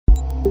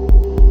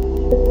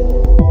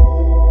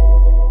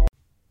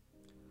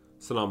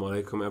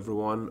Assalamu alaikum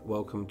everyone,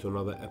 welcome to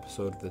another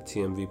episode of the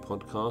TMV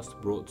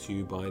podcast brought to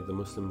you by The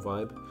Muslim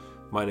Vibe.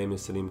 My name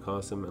is Salim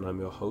Qasim and I'm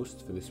your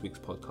host for this week's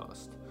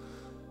podcast.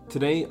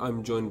 Today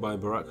I'm joined by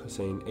Barak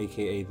Hussain,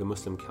 aka The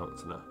Muslim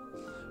Counsellor.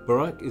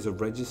 Barak is a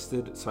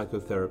registered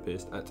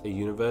psychotherapist at a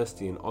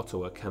university in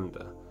Ottawa,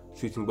 Canada,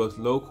 treating both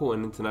local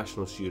and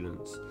international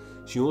students.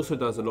 She also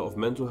does a lot of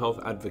mental health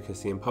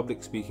advocacy and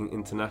public speaking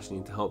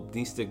internationally to help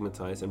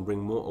destigmatize and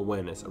bring more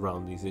awareness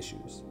around these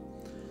issues.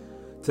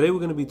 Today we're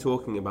going to be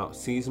talking about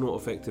seasonal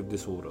affective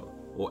disorder,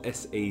 or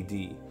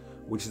SAD,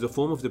 which is a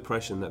form of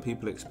depression that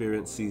people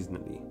experience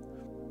seasonally.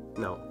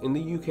 Now, in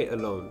the UK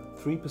alone,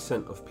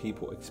 3% of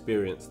people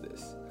experience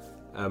this,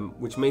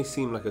 which may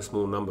seem like a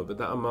small number, but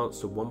that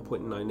amounts to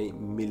 1.98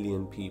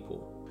 million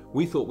people.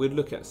 We thought we'd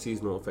look at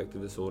seasonal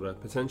affective disorder,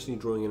 potentially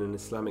drawing in an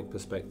Islamic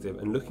perspective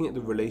and looking at the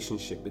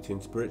relationship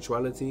between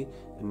spirituality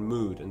and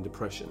mood and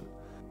depression.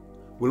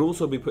 We'll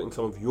also be putting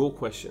some of your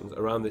questions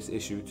around this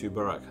issue to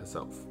Barak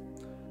herself.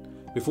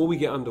 Before we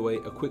get underway,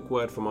 a quick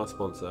word from our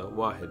sponsor,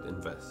 Wahed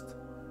Invest.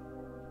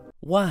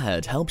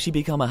 Wahed helps you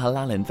become a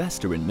halal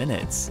investor in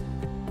minutes.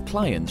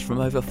 Clients from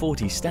over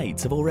 40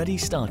 states have already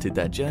started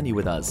their journey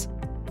with us.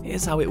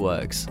 Here's how it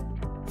works.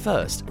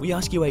 First, we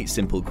ask you 8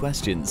 simple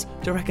questions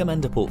to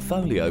recommend a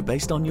portfolio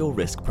based on your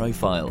risk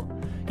profile.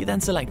 You then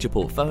select your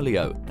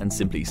portfolio and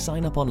simply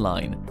sign up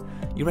online.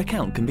 Your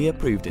account can be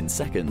approved in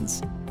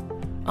seconds.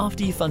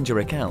 After you fund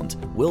your account,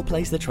 we'll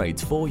place the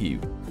trades for you.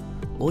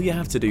 All you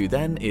have to do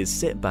then is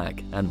sit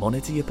back and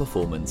monitor your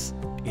performance.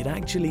 It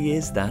actually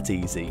is that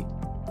easy.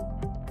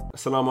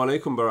 Assalamu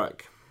alaikum,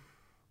 Barak.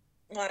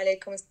 Wa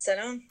alaikum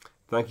assalam.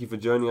 Thank you for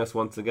joining us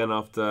once again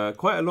after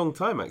quite a long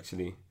time,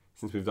 actually,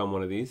 since we've done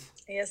one of these.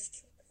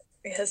 Yes,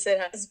 it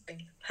has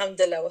been.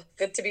 Alhamdulillah.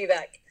 Good to be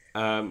back.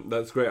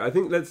 That's great. I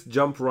think let's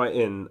jump right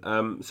in.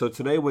 So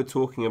today we're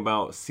talking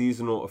about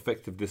seasonal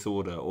affective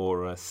disorder,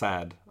 or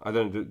SAD. I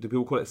don't know, do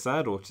people call it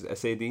SAD or just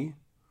SAD?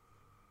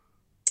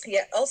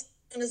 Yeah, also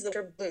known as the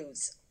winter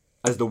blues.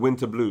 As the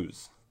winter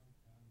blues?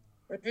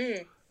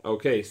 Mm-hmm.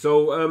 Okay,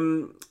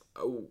 so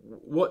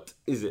what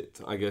is it,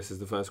 I guess, is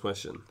the first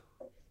question.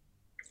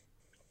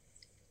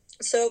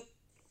 So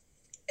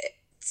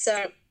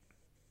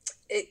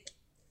it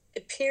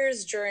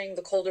appears during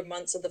the colder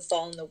months of the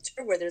fall and the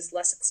winter, where there's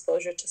less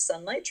exposure to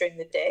sunlight during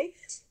the day.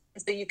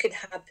 So you could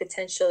have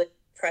potential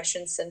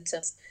depression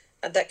symptoms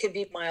that could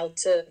be mild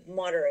to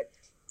moderate.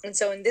 And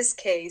so in this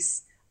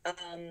case,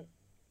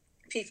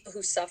 people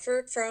who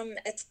suffer from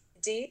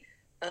SAD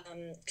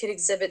could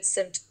exhibit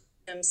symptoms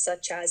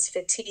such as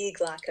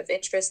fatigue, lack of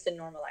interest in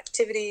normal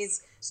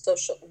activities,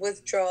 social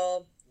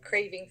withdrawal,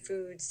 craving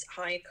foods,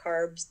 high in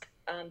carbs.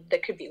 There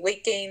could be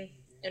weight gain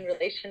in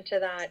relation to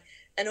that,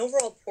 and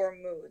overall poor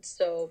mood.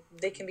 So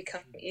they can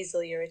become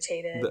easily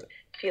irritated,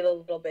 feel a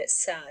little bit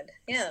sad.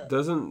 Yeah.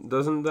 Doesn't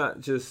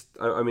that just?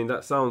 I mean,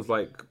 that sounds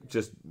like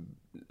just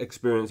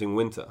experiencing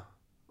winter,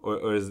 or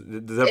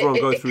does everyone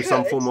go through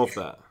some form of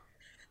that?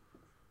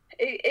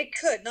 It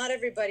could. Not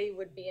everybody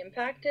would be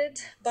impacted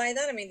by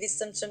that. I mean, these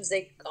symptoms,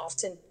 they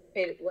often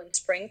when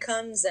spring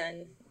comes,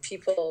 and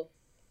people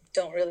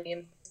don't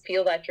really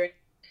feel that during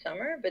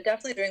summer, but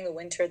definitely during the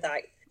winter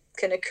that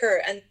can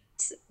occur. And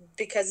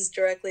because it's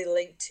directly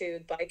linked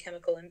to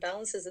biochemical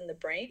imbalances in the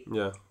brain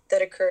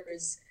that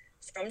occurs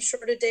from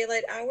shorter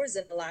daylight hours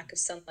and the lack of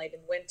sunlight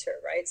in winter,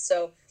 right?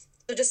 So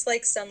just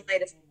like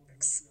sunlight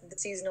affects the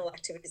seasonal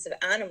activities of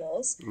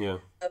animals,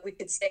 we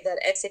could say that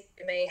SAD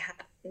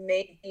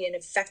may be an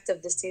effect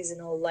of the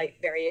seasonal light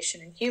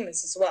variation in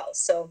humans as well.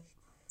 So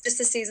just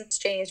the seasons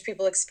change,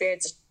 people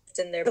experience a shift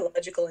in their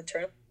biological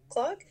internal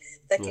clock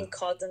that can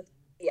cause them to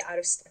be out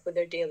of step with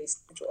their daily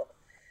schedule.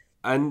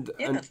 And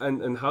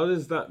how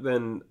does that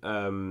then?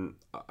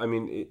 I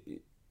mean,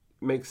 it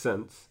makes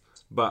sense,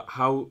 but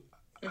how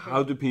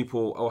do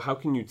people, or how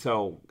can you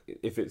tell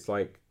if it's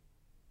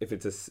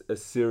a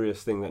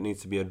serious thing that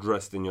needs to be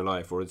addressed in your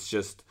life, or it's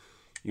just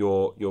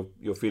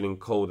you're feeling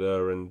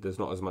colder and there's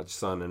not as much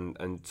sun,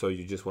 and so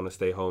you just want to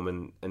stay home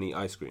and eat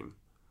ice cream?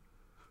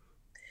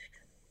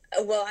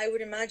 Well, I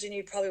would imagine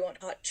you'd probably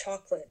want hot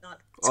chocolate, not.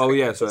 Oh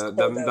yeah, so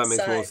that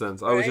makes more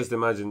sense. Right? I was just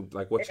imagining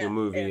like watching a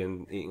movie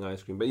and eating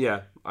ice cream, but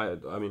yeah, I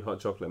mean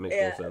hot chocolate makes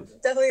more sense.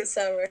 Definitely in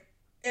summer.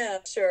 Yeah,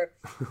 sure.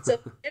 So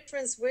the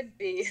difference would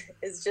be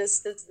is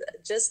just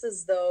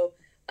as though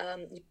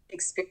you're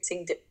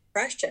experiencing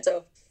depression.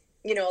 So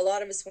a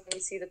lot of us, when we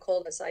see the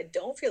cold outside,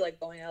 don't feel like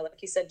going out.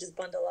 Like you said, just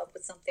bundle up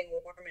with something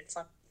warm and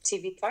fun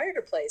TV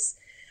fireplace.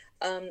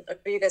 Or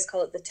you guys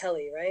call it the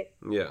telly, right?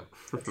 Yeah.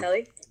 The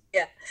telly?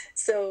 Yeah.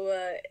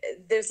 So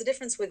there's a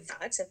difference with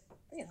that. And,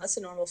 that's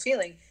a normal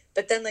feeling.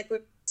 But then, like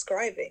we're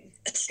describing,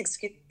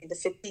 the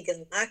fatigue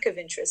and lack of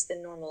interest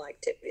in normal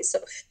activities. So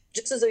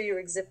just as though you're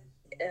exhibiting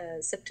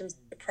symptoms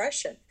of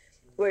depression,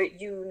 where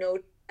you know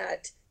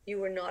that you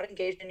were not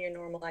engaged in your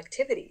normal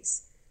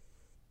activities.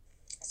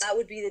 That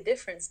would be the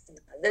difference.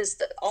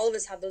 All of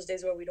us have those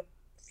days where we don't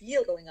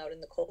feel going out in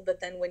the cold,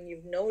 but then when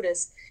you've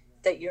noticed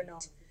that you're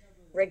not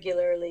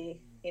regularly,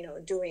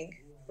 doing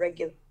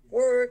regular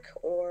work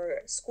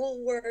or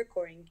school work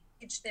or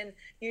engaged in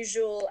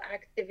usual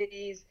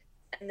activities,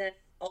 and then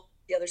all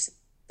the other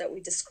symptoms that we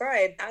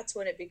described, that's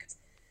when it becomes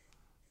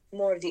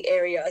more of the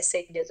area I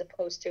say as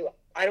opposed to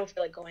I don't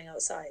feel like going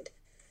outside.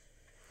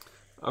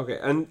 Okay,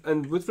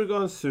 and with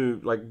regards to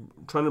like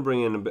trying to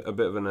bring in a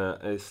bit of an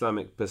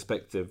Islamic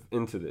perspective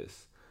into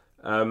this,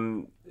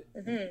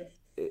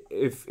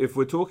 if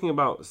we're talking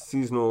about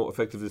seasonal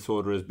affective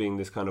disorder as being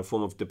this kind of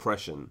form of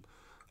depression,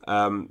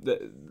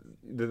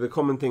 the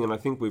common thing, and I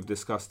think we've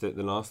discussed it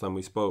the last time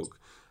we spoke,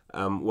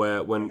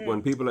 where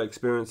when people are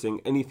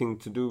experiencing anything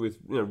to do with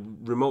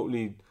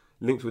remotely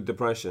linked with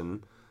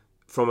depression,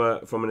 from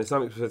an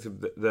Islamic perspective,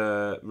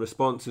 the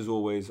response is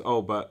always,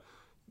 oh, but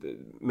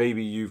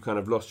maybe you've kind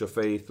of lost your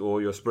faith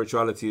or your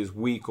spirituality is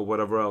weak or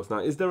whatever else. Now,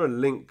 is there a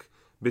link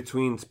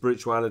between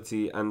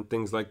spirituality and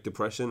things like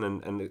depression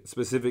and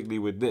specifically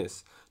with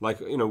this? Like,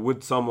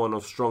 would someone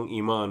of strong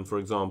Iman, for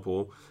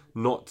example,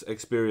 not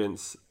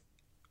experience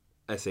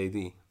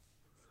SAD?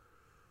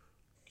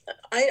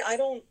 I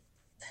don't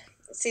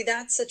see,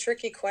 that's a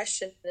tricky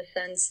question in the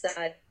sense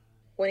that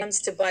when it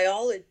comes to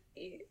biology,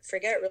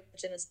 forget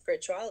religion and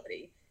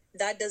spirituality,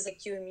 that doesn't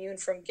make you immune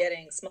from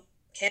getting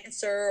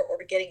cancer or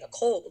getting a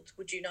cold,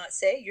 would you not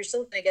say? You're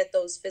still going to get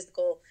those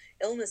physical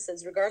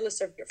illnesses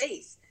regardless of your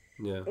faith.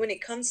 Yeah. When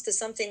it comes to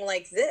something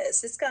like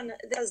this,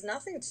 it has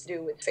nothing to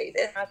do with faith.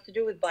 It has to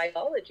do with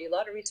biology. A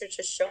lot of research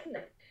has shown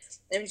that.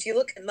 And if you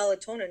look at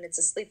melatonin, it's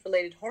a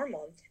sleep-related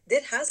hormone.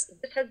 This has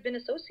been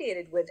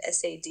associated with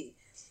SAD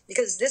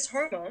because this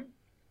hormone,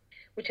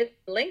 which is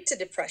linked to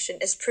depression,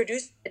 is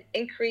produced at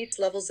increased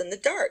levels in the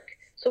dark.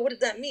 So what does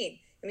that mean?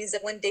 It means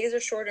that when days are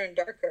shorter and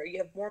darker, you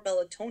have more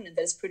melatonin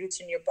that is produced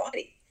in your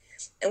body.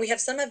 And we have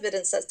some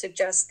evidence that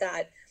suggests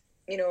that,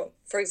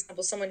 for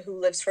example, someone who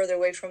lives further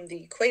away from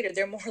the equator,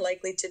 they're more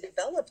likely to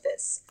develop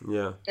this.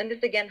 Yeah. And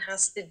this, again,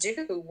 has to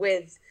do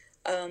with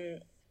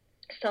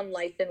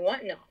sunlight and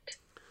whatnot.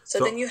 So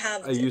then you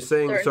have are you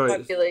saying,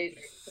 sorry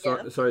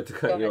to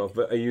cut you off,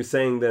 but are you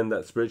saying then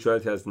that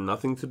spirituality has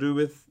nothing to do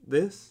with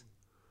this?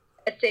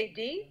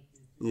 SAD?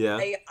 Yeah.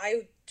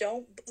 I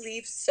don't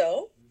believe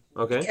so.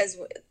 Okay. Because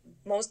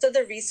most of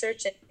the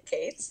research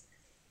indicates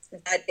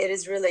that it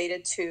is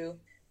related to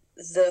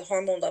the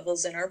hormone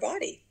levels in our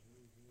body,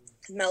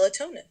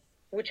 melatonin,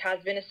 which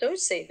has been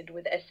associated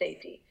with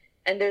SAD,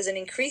 and there's an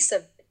increase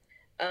of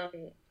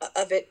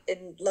it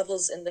in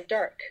levels in the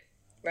dark,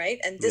 right?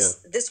 And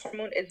this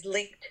hormone is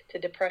linked to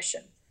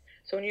depression.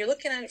 So when you're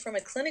looking at it from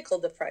a clinical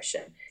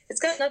depression, it's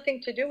got nothing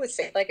to do with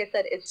faith. Like I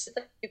said, it's just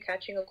like you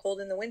catching a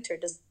cold in the winter.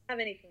 It doesn't have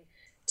anything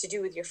to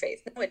do with your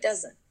faith. No, it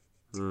doesn't.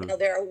 Now,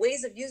 there are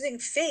ways of using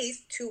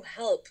faith to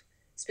help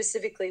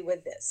specifically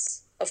with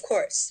this, of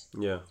course.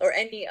 Yeah. Or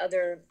any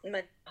other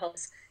mental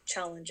health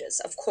challenges,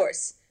 of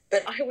course.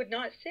 But I would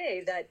not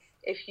say that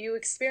if you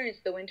experience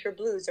the winter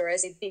blues or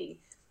SAD, it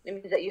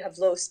means that you have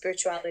low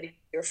spirituality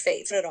or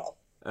faith at all.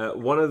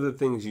 One of the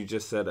things you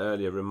just said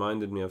earlier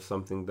reminded me of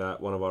something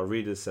that one of our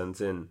readers sent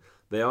in.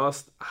 They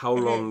asked how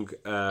long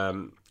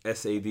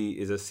SAD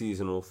is a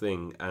seasonal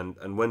thing,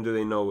 and when do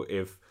they know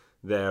if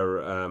their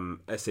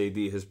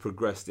SAD has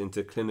progressed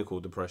into clinical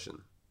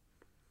depression?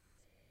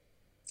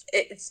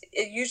 It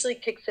usually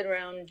kicks in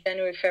around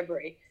January,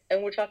 February,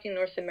 and we're talking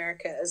North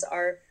America, as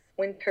our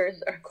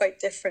winters are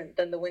quite different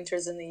than the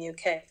winters in the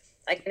UK.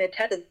 I can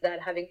attest to that,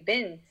 having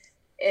been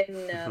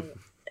in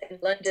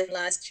London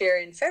last year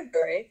in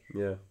February,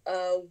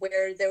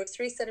 where there were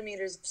 3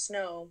 centimeters of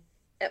snow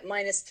at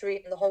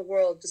 -3, and the whole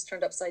world just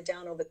turned upside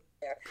down over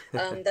there.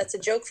 That's a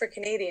joke for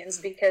Canadians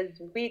because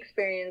we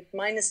experience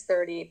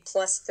 -30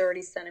 plus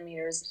 30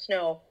 centimeters of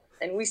snow,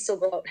 and we still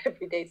go out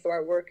every day to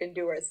our work and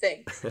do our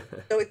thing.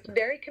 So it's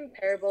very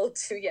comparable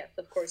to, yes,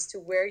 of course, to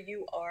where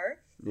you are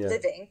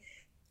living,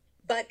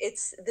 but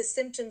the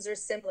symptoms are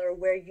similar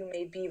where you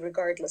may be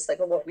regardless, like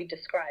of what we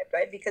described,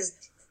 right? Because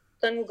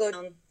the sun will go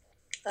down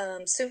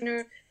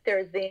sooner. There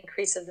is the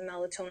increase of the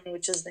melatonin,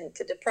 which is linked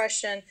to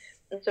depression.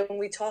 And so when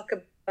we talk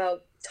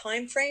about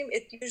time frame,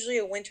 it's usually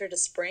a winter to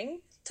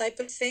spring type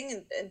of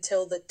thing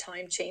until the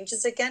time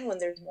changes again when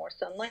there's more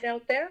sunlight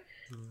out there.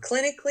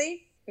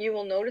 Clinically, you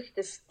will notice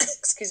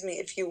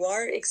if you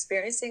are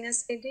experiencing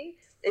SAD,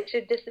 it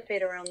should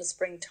dissipate around the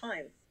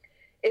springtime.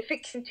 If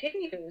it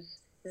continues,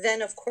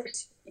 then of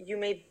course you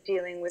may be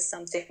dealing with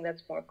something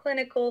that's more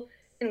clinical,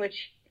 in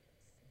which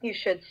you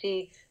should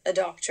see a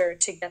doctor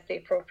to get the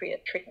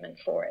appropriate treatment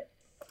for it.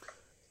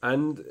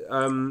 And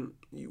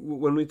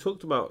when we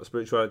talked about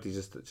spirituality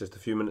just a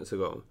few minutes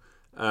ago,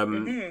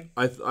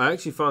 I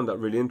actually found that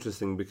really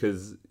interesting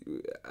because,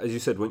 as you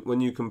said,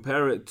 when you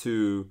compare it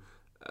to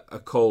a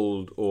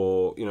cold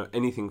or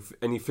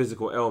any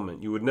physical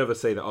ailment, you would never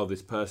say that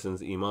this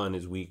person's iman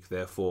is weak,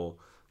 therefore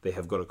they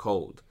have got a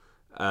cold.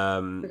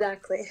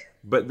 Exactly.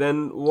 But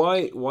then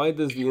why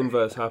does the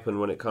inverse happen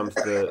when it comes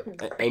to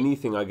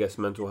anything, I guess,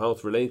 mental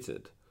health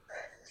related?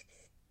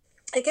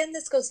 Again,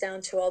 this goes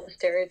down to all the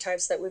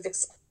stereotypes that we've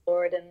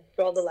explored and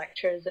through all the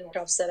lectures and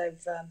workshops that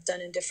I've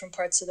done in different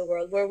parts of the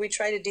world, where we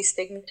try to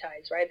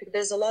destigmatize, right? Because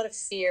there's a lot of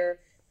fear,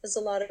 there's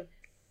a lot of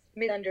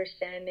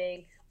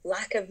misunderstanding,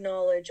 lack of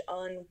knowledge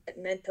on what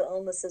mental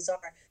illnesses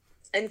are.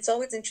 And it's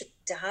always interesting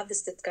to have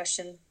this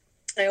discussion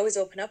I always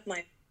open up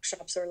my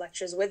workshops or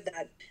lectures with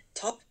that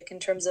topic in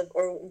terms of,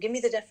 or give me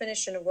the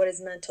definition of what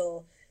is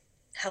mental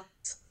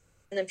health.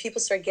 And then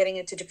people start getting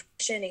into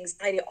depression,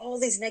 anxiety, all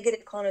these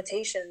negative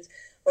connotations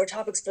or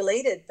topics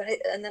related.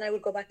 And then I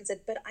would go back and say,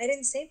 but I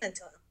didn't say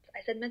mental health.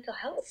 I said mental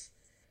health.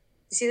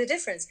 You see the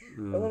difference?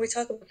 But when we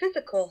talk about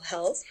physical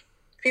health,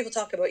 people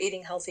talk about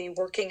eating healthy,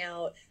 working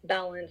out,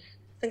 balance.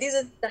 And these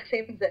are the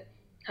same things that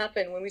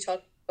happen when we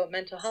talk about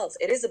mental health.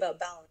 It is about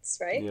balance,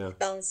 right? Yeah.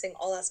 Balancing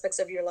all aspects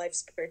of your life,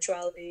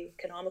 spirituality,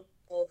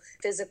 economical,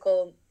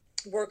 physical,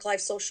 work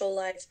life, social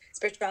life,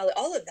 spirituality,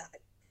 all of that.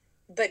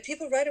 But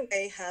people right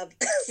away have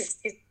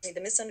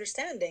the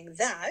misunderstanding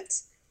that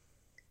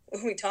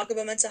when we talk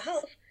about mental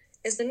health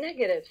is the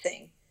negative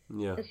thing.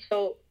 Yeah. And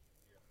so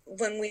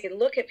when we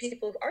look at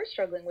people who are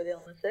struggling with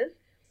illnesses,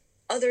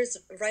 others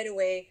right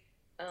away,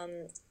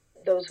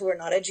 those who are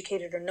not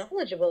educated or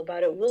knowledgeable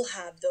about it will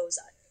have those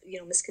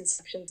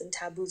misconceptions and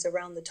taboos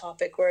around the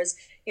topic. Whereas,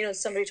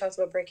 somebody talks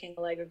about breaking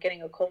a leg or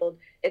getting a cold,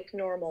 it's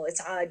normal,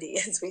 it's adi,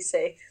 as we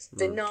say,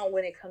 but not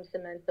when it comes to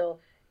mental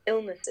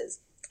illnesses.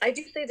 I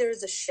do say there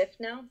is a shift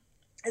now,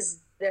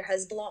 as there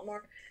has been a lot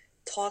more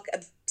talk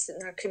about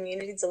in our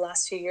communities the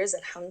last few years.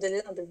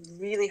 Alhamdulillah, I've been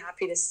really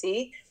happy to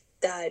see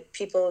that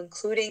people,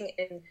 including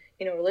in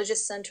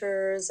religious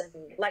centers and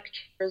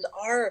lectures,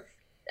 are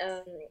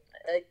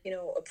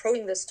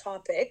approaching this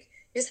topic.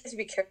 You just have to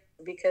be careful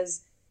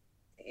because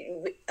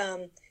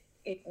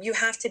you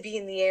have to be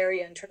in the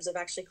area in terms of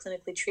actually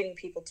clinically treating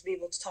people to be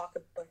able to talk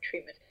about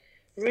treatment.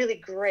 Really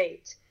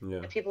great.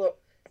 Yeah. People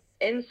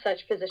in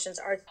such positions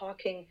are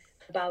talking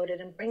about it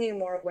and bringing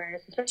more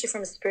awareness, especially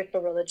from a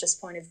spiritual religious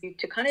point of view,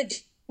 to kind of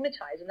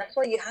destigmatize. And that's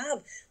why you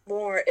have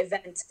more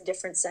events in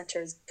different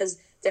centers, because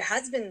there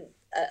has been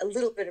a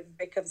little bit of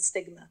break of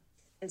stigma.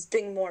 It's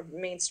being more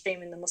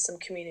mainstream in the Muslim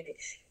community.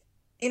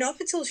 Up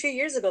until a few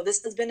years ago,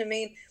 this has been a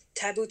main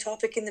taboo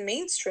topic in the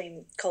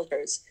mainstream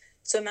cultures.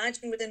 So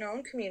imagine within our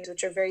own communities,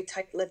 which are very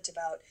tight-lipped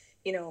about,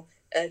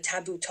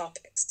 taboo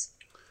topics.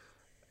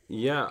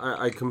 Yeah,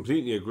 I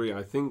completely agree.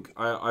 I think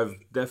I've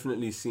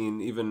definitely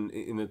seen, even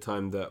in the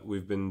time that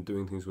we've been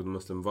doing things with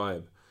Muslim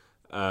Vibe,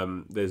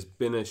 there's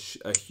been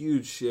a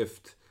huge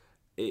shift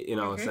in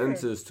our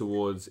senses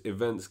towards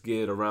events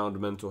geared around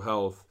mental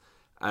health.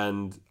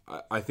 And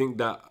I think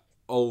that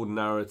old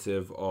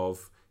narrative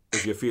of,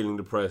 if you're feeling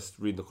depressed,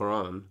 read the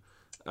Quran,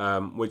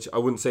 which I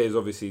wouldn't say is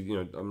obviously,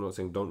 I'm not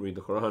saying don't read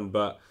the Quran,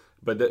 but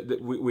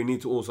we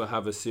need to also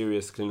have a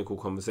serious clinical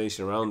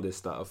conversation around this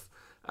stuff.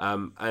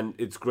 And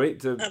it's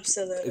great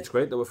Absolutely. It's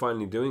great that we're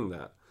finally doing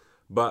that.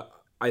 But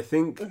I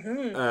think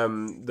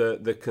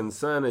the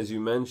concern, as you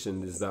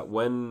mentioned, is that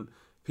when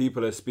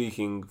people are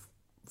speaking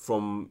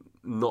from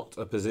not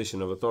a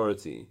position of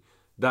authority,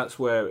 that's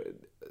where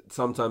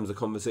sometimes the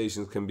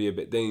conversations can be a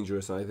bit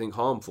dangerous and I think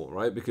harmful,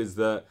 right? Because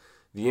the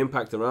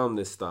impact around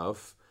this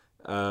stuff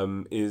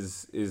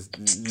is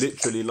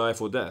literally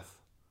life or death.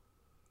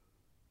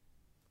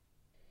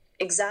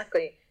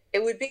 Exactly.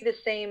 It would be the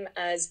same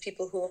as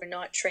people who are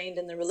not trained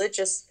in the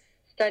religious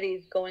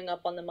studies going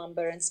up on the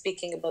mumbar and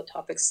speaking about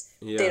topics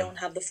they don't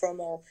have the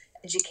formal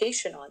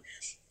education on.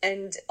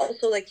 And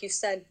also, like you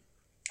said,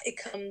 it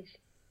comes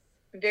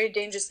very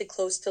dangerously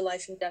close to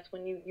life and death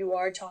when you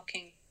are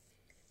talking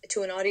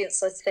to an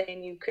audience, let's say,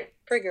 and you could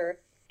trigger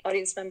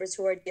audience members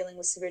who are dealing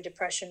with severe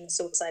depression and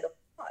suicidal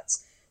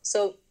thoughts.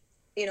 So,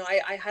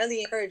 I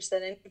highly encourage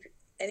that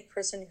any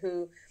person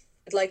who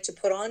would like to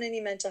put on any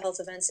mental health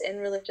events in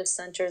religious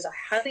centers, I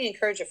highly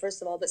encourage it,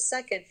 first of all. But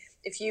second,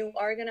 if you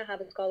are going to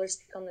have a scholar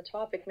speak on the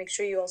topic, make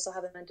sure you also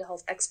have a mental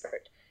health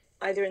expert,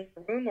 either in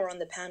the room or on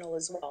the panel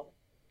as well.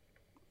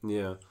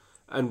 Yeah.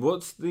 And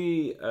what's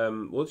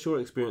your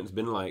experience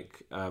been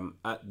like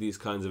at these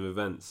kinds of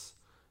events,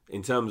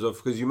 in terms of,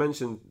 because you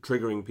mentioned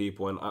triggering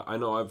people, and I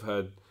know I've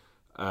heard,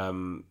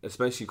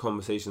 especially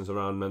conversations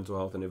around mental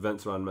health and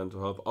events around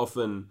mental health,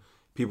 often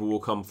people will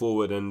come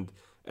forward and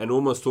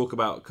almost talk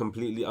about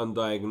completely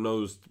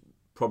undiagnosed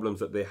problems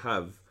that they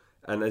have.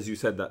 And as you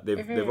said, that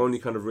they've only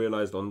kind of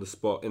realized on the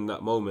spot in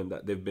that moment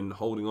that they've been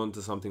holding on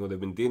to something or they've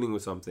been dealing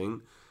with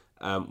something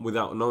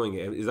without knowing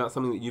it. Is that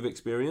something that you've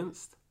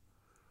experienced?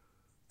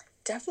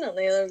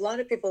 Definitely. A lot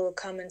of people will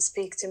come and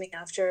speak to me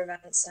after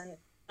events, and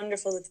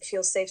wonderful that they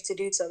feel safe to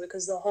do so,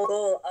 because the whole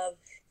goal of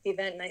the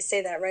event, and I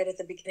say that right at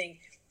the beginning,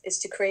 is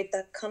to create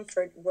that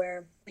comfort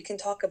where we can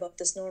talk about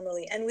this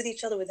normally and with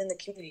each other within the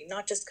community,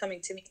 not just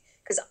coming to me.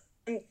 Because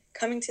I'm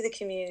coming to the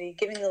community,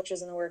 giving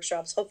lectures and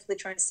workshops, hopefully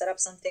trying to set up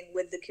something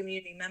with the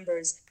community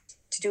members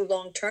to do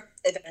long-term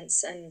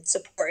events and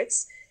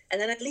supports,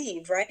 and then I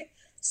leave, right?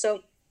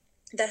 So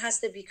that has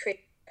to be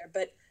created there.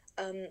 But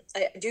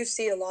I do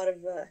see a lot of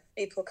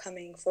people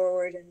coming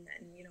forward and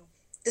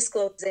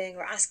disclosing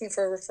or asking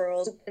for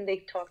referrals, and they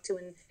talk to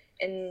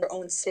in their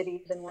own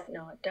cities and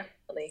whatnot,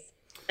 definitely.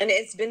 And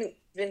it's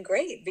been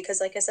great because,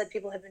 like I said,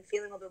 people have been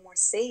feeling a little bit more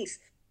safe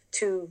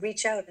to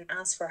reach out and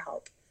ask for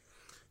help.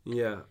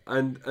 Yeah,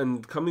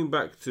 and coming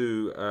back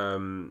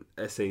to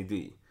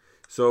SAD,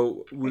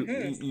 so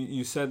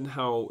you said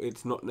how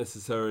it's not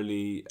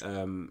necessarily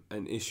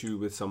an issue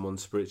with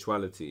someone's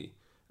spirituality,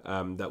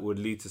 that would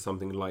lead to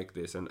something like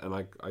this. And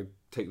I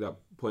take that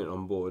point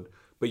on board.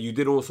 But you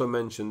did also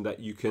mention that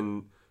you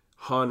can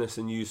harness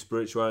and use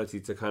spirituality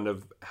to kind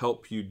of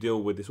help you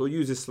deal with this, or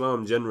use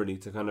Islam generally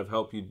to kind of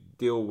help you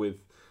deal with,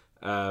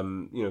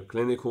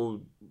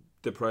 clinical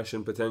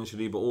depression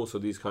potentially, but also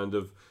these kind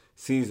of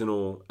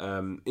seasonal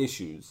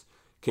issues.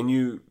 Can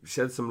you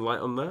shed some light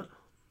on that?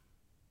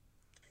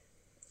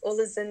 Well,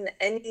 listen,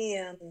 any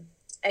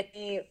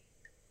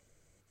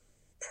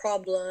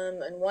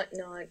problem and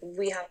whatnot,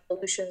 we have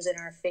solutions in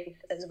our faith,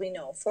 as we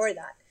know, for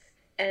that.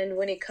 And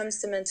when it comes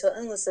to mental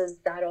illnesses,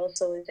 that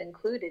also is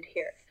included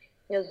here.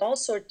 There's all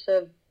sorts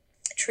of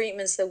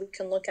treatments that we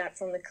can look at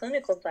from the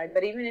clinical side,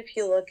 but even if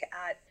you look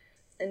at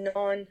a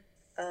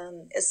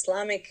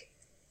non-Islamic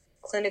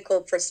clinical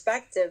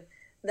perspective,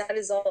 that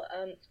is all,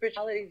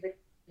 spirituality is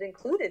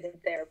included in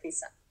therapy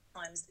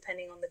sometimes,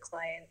 depending on the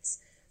client's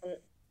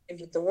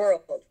view of the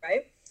world,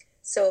 right?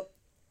 So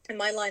in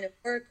my line of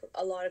work,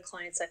 a lot of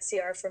clients I see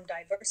are from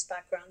diverse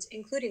backgrounds,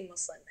 including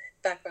Muslim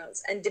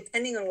backgrounds. And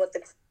depending on what the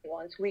client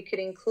wants, we could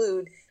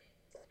include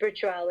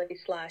spirituality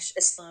 /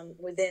 Islam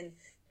within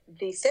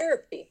the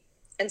therapy.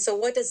 And so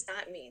what does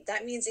that mean?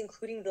 That means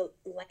including the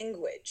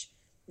language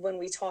when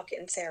we talk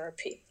in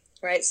therapy,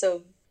 right?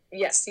 So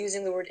yes,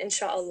 using the word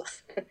inshallah,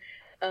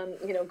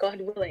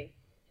 God willing,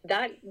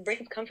 that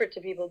brings comfort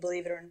to people,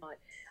 believe it or not.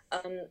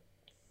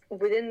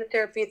 Within the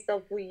therapy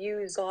itself, we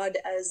use God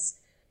as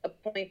a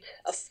point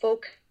of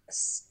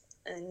focus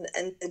and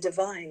the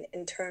divine,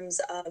 in terms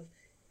of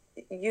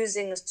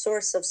using a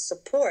source of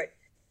support,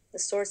 the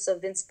source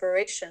of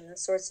inspiration, the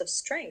source of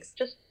strength,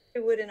 just as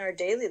we would in our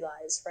daily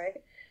lives,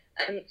 right?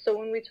 And so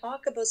when we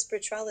talk about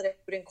spirituality, I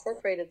would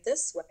incorporate it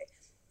this way.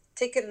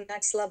 Take it to the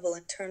next level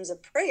in terms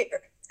of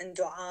prayer and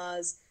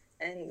du'as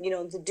and,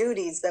 the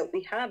duties that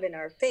we have in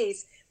our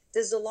faith.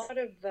 There's a lot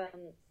of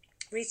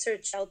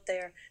research out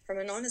there from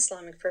a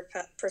non-Islamic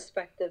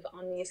perspective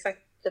on the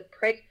effect of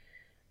prayer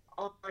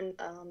on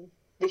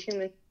the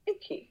human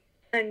psyche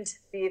and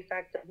the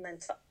effect of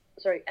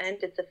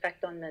its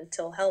effect on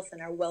mental health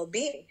and our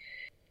well-being.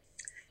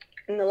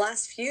 In the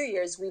last few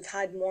years, we've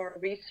had more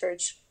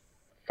research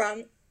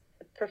from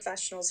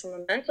professionals from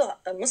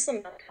a Muslim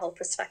mental health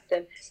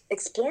perspective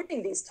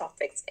exploring these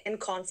topics in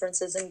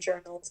conferences and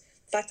journals.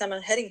 In fact, I'm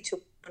heading to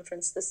a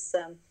conference this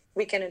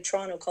weekend in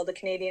Toronto called the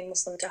Canadian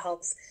Muslim Mental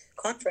Health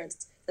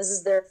Conference. This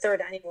is their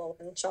third annual,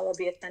 and inshallah I'll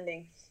be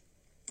attending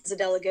as a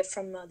delegate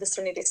from the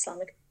Sunnite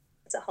Islamic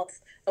Mental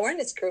Health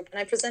Awareness Group. And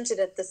I presented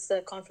at this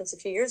conference a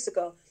few years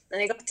ago,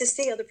 and I got to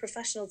see other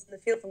professionals in the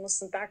field from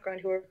Muslim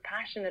background who are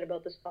passionate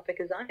about this topic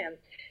as I am.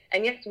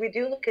 And yes, we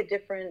do look at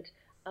different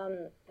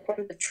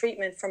forms of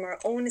treatment from our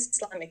own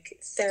Islamic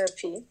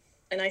therapy.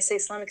 And I say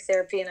Islamic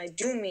therapy, and I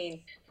do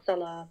mean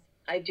salah,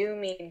 I do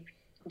mean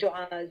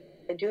du'as,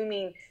 I do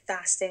mean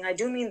fasting, I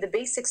do mean the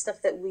basic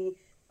stuff that we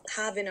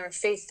have in our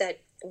faith that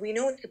we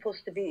know it's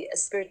supposed to be a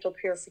spiritual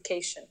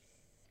purification.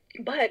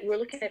 But we're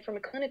looking at it from a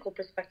clinical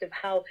perspective,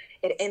 how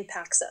it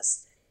impacts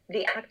us.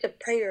 The act of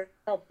prayer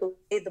itself, the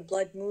way the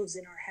blood moves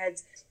in our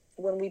heads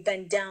when we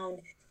bend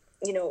down,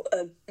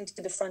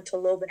 into the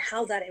frontal lobe, and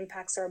how that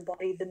impacts our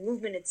body. The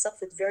movement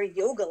itself is very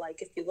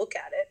yoga-like if you look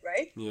at it,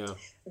 right? Yeah.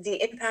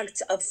 The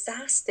impact of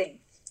fasting.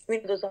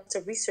 There's lots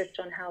of research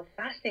on how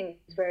fasting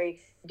is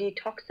very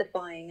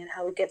detoxifying and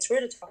how it gets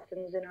rid of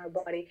toxins in our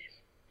body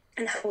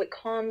and how it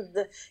calms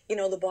the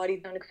body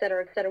down, et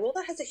cetera, et cetera. Well,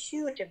 that has a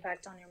huge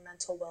impact on your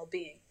mental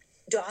well-being.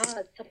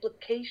 Dua,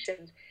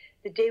 supplications,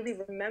 the daily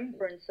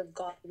remembrance of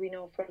God. We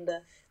know from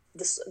the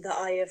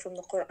ayah from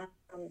the Quran,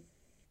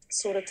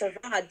 Surah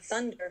Al-Ra'd,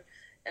 thunder,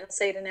 and I'll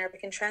say it in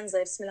Arabic and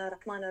translate, Bismillah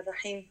ar-Rahman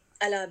ar-Rahim,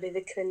 Ala bi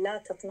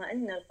dhikrillah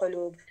tatma'inna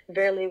al-qulub.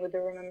 Verily, with the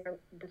remembrance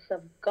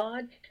of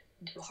God,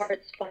 do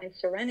hearts find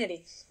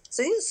serenity.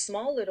 So these are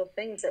small little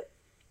things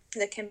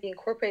that can be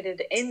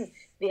incorporated in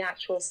the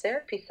actual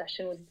therapy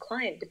session with the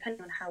client,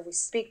 depending on how we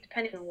speak,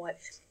 depending on what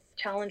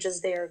challenges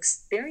they are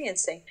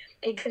experiencing.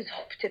 It gives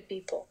hope to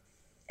people.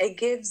 It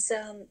gives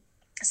a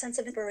sense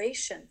of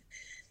inspiration.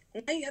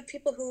 Now you have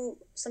people who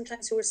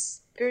are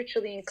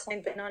spiritually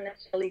inclined but not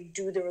necessarily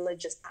do the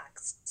religious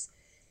acts.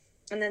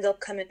 And then they'll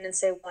come in and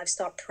say, well, I've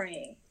stopped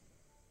praying.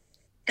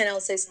 And I'll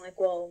say something like,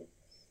 well,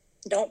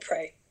 don't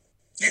pray.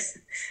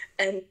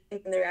 And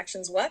the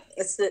reaction's what?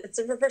 It's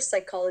a reverse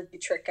psychology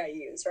trick I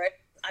use, right?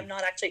 I'm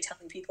not actually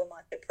telling people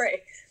not to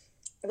pray.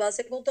 But I'll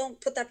say, well, don't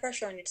put that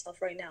pressure on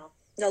yourself right now.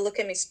 They'll look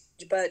at me,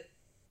 but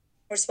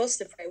we're supposed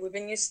to pray. We've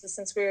been used to this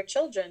since we were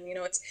children.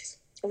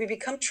 We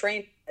become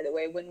trained, by the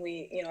way, when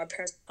our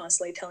parents are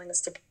constantly telling us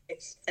to pray,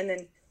 and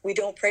then we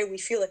don't pray, we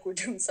feel like we're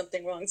doing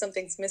something wrong,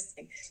 something's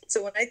missing.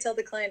 So when I tell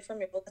the client from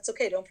me, well, that's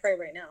okay, don't pray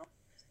right now,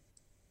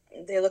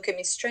 they look at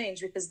me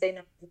strange because they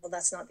know, well,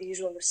 that's not the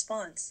usual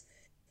response.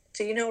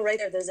 So right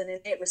there's an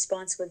innate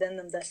response within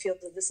them that feels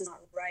that this is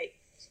not right.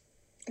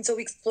 And so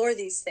we explore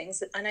these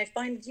things, and I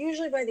find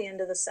usually by the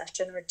end of the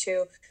session or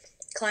two,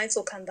 clients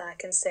will come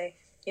back and say,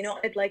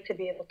 I'd like to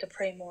be able to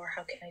pray more.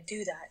 How can I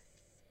do that?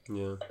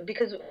 Yeah.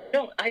 Because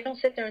I don't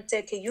sit there and say,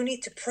 okay, you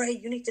need to pray,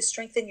 you need to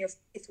strengthen your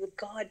faith with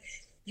God,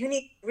 you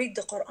need to read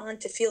the Quran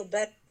to feel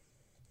better.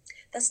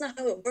 That's not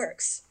how it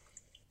works.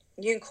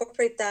 You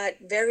incorporate that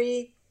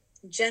very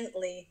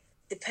gently,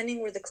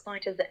 depending where the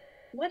client is at,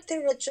 what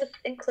their religious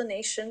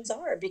inclinations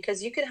are,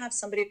 because you could have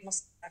somebody from a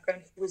Muslim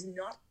background who was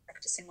not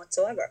practicing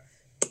whatsoever,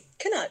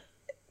 cannot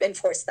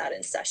enforce that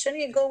in session.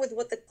 You go with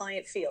what the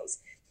client feels.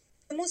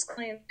 Most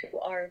clients who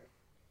are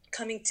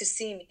coming to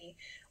see me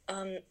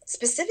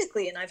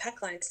specifically, and I've had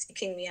clients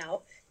seeking me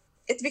out,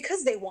 it's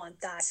because they want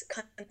that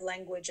kind of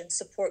language and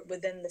support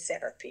within the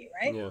therapy,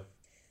 right? Yeah.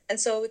 And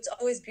so it's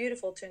always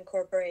beautiful to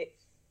incorporate,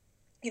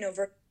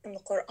 verse from the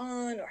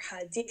Quran or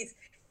hadith,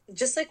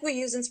 just like we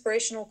use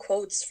inspirational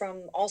quotes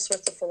from all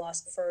sorts of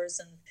philosophers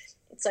and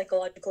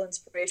psychological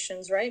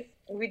inspirations, right?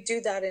 We do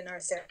that in our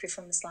therapy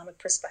from Islamic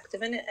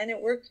perspective, and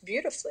it works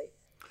beautifully.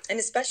 And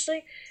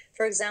especially,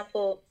 for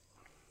example,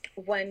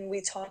 when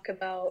we talk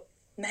about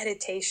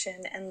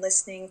meditation and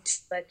listening to,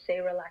 let's say,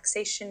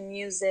 relaxation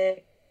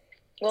music,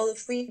 well,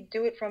 if we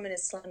do it from an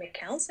Islamic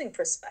counseling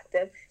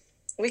perspective,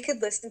 we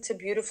could listen to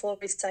beautiful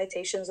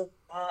recitations of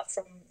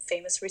from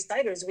famous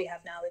reciters we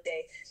have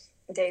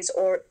nowadays,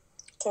 or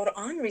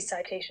Quran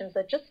recitations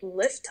that just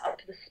lift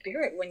up the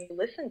spirit when you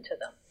listen to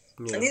them.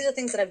 Yeah. And these are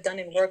things that I've done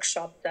in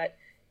workshops that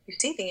you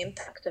see the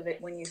impact of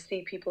it when you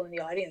see people in the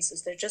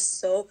audiences. They're just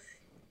so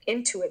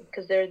into it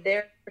because they're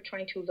there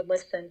trying to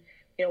listen.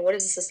 What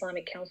is this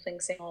Islamic counseling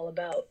thing all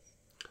about?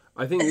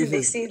 I think this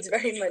they see it's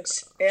very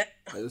much, yeah.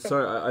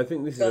 Sorry, I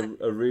think this is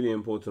a really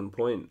important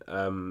point.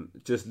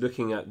 Just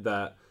looking at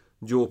that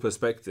dual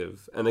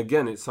perspective, and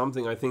again, it's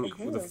something I think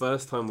the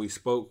first time we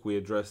spoke, we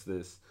addressed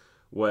this,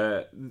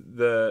 where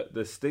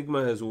the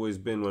stigma has always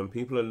been when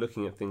people are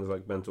looking at things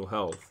like mental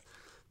health,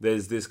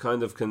 there's this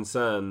kind of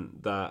concern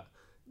that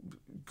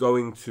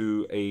going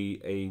to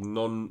a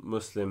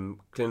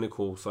non-Muslim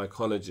clinical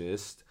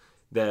psychologist,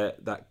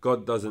 that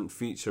God doesn't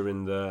feature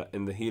in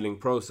the healing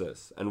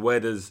process, and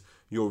where does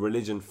your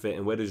religion fit,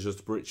 and where does your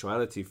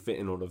spirituality fit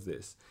in all of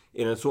this?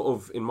 In a sort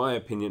of, in my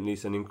opinion at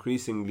least, an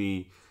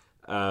increasingly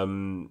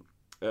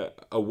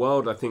a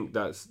world I think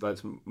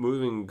that's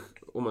moving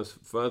almost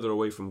further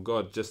away from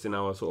God, just in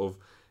our sort of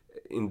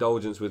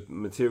indulgence with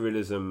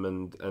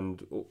materialism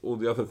and all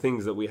the other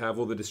things that we have,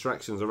 all the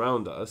distractions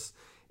around us.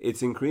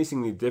 It's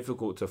increasingly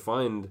difficult to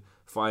find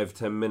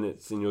 5-10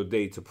 minutes in your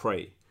day to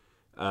pray,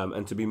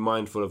 and to be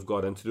mindful of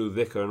God and to do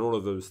dhikr and all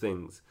of those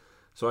things.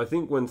 So I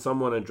think when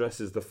someone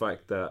addresses the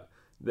fact that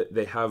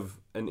they have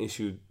an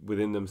issue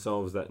within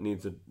themselves that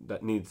needs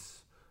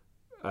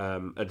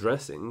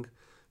addressing,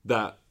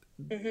 that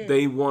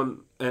they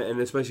want,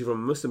 and especially from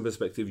a Muslim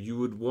perspective, you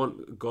would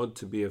want God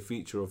to be a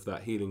feature of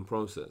that healing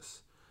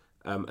process.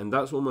 And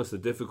that's almost a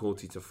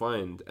difficulty to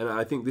find. And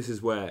I think this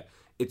is where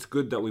it's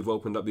good that we've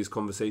opened up these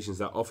conversations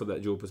that offer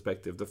that dual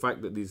perspective. The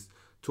fact that these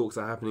talks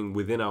are happening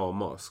within our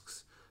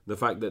mosques, the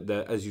fact that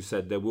there, as you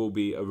said, there will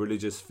be a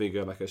religious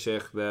figure like a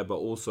sheikh there, but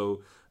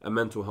also a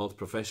mental health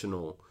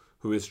professional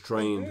who is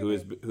trained,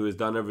 who has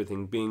done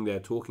everything, being there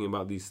talking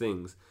about these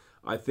things.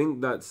 I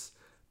think that's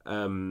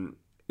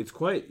it's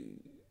quite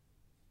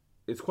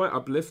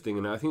uplifting,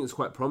 and I think it's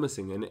quite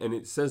promising, and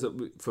it says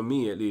that for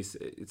me at least,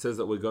 it says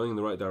that we're going in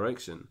the right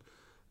direction,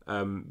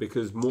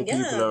 because more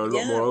people are a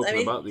lot more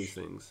open about these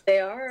things. They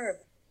are,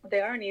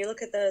 and you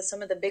look at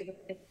some of the big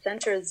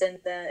centers in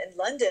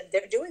London,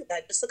 they're doing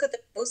that. Just look at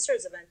the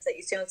posters events that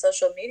you see on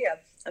social media.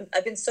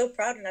 I've been so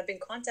proud, and I've been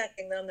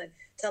contacting them and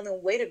telling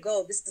them, way to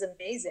go, this is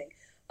amazing,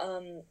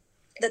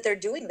 that they're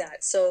doing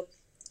that. So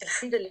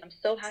alhamdulillah, I'm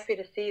so happy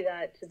to see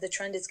that the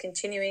trend is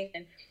continuing,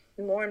 and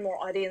more and more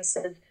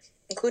audiences,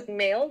 including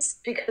males,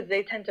 because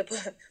they tend to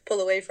pull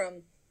away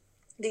from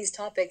these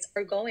topics,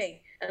 are going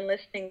and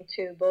listening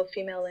to both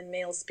female and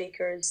male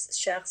speakers,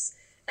 sheikhs,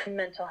 and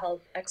mental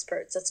health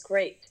experts. That's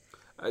great.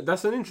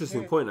 That's an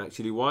interesting point,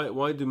 actually.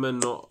 Why do men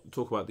not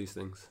talk about these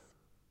things?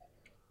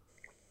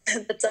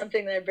 That's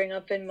something that I bring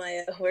up in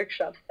my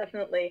workshops,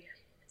 definitely.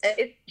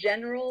 It's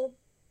general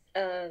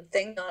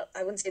thing,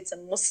 I wouldn't say it's a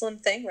Muslim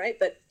thing, right?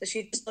 But if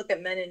you just look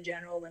at men in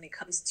general when it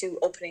comes to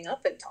opening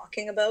up and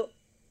talking about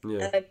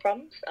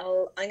problems,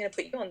 I'm going to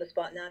put you on the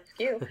spot and ask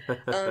you.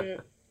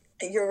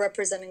 You're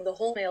representing the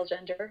whole male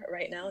gender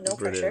right now, no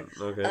pressure.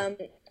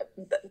 Okay.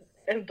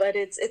 But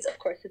it's of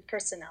course it's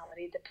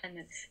personality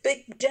dependent.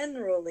 But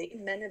generally,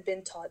 men have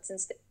been taught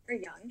since they were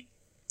young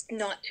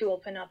not to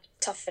open up,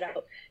 tough it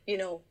out.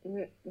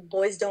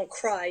 Boys don't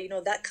cry.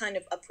 That kind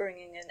of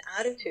upbringing and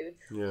attitude.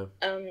 Yeah.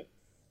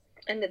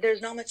 And that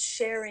there's not much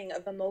sharing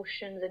of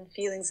emotions and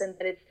feelings, and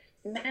that it's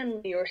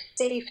manly or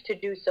safe to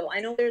do so. I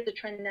know there's a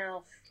trend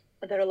now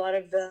that a lot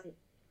of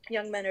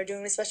young men are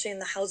doing, especially in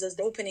the houses,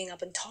 they're opening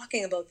up and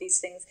talking about these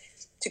things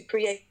to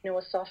create,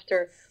 a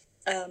softer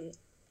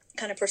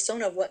kind of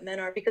persona of what men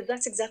are, because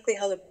that's exactly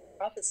how the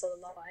Prophet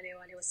sallallahu alaihi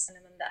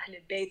wasallam and the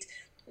Ahlul Bayt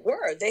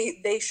were.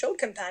 They showed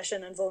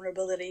compassion and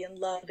vulnerability and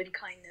love and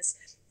kindness,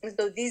 and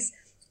so these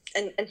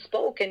and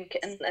spoke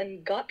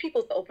and got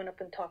people to open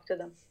up and talk to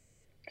them.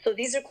 So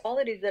these are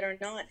qualities that are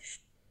not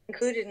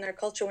included in our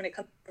culture when it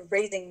comes to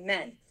raising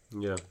men.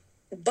 Yeah.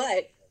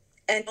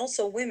 And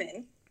also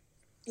women.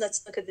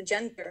 Let's look at the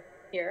gender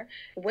here.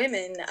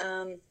 Women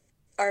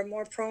are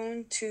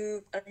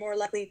more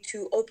likely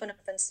to open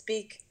up and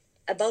speak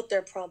about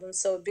their problems,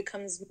 so it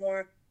becomes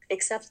more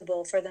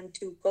acceptable for them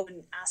to go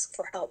and ask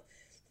for help.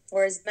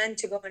 Whereas men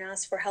to go and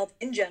ask for help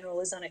in general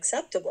is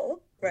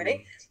unacceptable,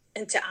 right?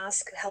 And to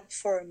ask help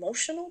for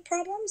emotional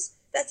problems,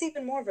 that's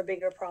even more of a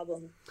bigger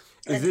problem.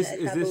 Is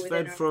this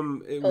fed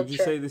from? Would you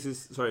say this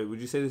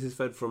is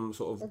fed from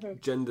sort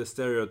of gender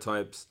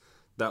stereotypes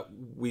that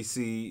we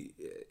see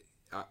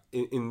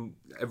in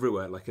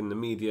everywhere, like in the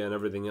media and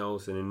everything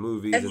else, and in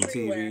movies and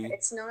TV?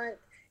 It's not.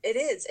 It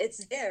is.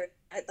 It's there.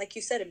 Like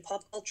you said, in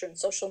pop culture, in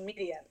social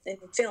media, in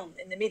film,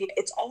 in the media,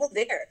 it's all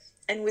there.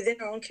 And within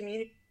our own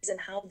communities and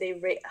how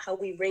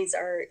we raise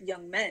our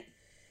young men,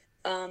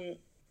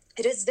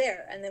 it is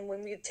there. And then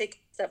when we take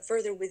a step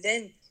further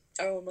within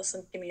our own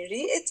Muslim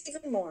community, it's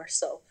even more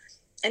so.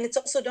 And it's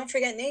also, don't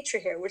forget nature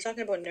here. We're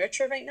talking about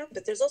nurture right now,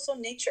 but there's also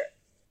nature.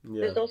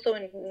 Yeah. There's also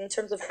in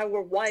terms of how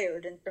we're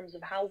wired, in terms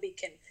of how we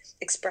can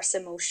express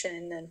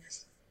emotion,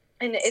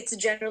 and it's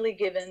generally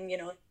given,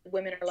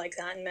 women are like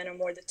that and men are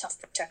more the tough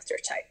protector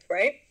type,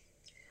 right?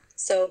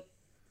 So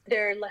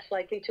they're less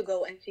likely to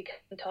go and seek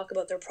and talk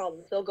about their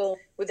problems. They'll go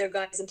with their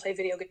guys and play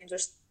video games or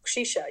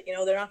shisha.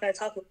 They're not going to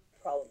talk about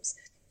problems.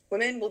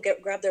 Women will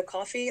grab their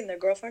coffee and their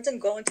girlfriends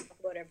and go and talk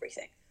about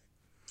everything.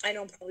 I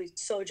know I'm probably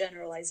so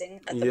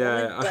generalizing at the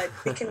moment, but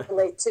we can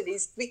relate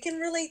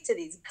to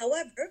these.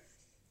 However,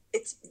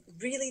 it's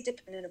really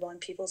dependent upon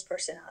people's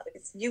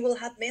personalities. You will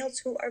have males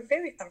who are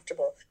very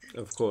comfortable,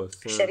 of course,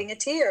 shedding a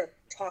tear,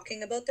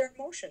 talking about their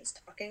emotions,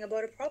 talking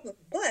about a problem.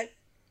 But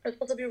it's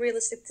also be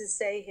realistic to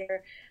say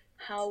here,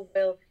 how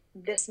will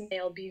this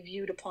male be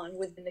viewed upon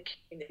within the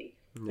community?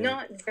 Yeah.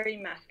 Not very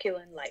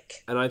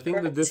masculine-like. And I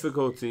think the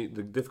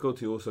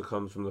difficulty also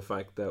comes from the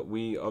fact that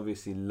we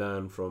obviously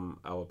learn from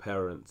our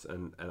parents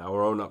and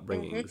our own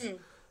upbringings. Mm-hmm.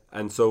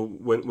 And so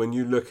when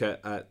you look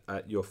at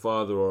your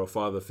father or a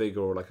father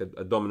figure or like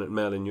a dominant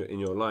male in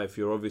your life,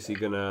 you're obviously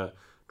going to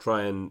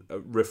try and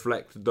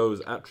reflect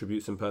those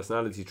attributes and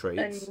personality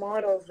traits. And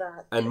model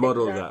that.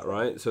 That,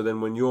 right? So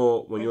then when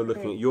you're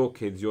looking at your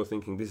kids, you're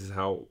thinking, this is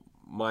how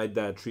my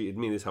dad treated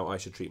me, this is how I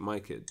should treat my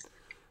kid.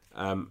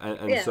 And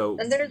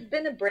there's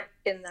been a break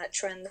in that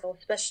trend, though,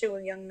 especially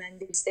when young men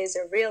these days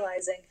are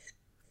realizing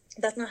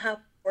that's not how it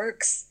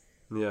works.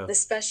 Yeah.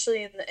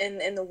 Especially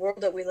in the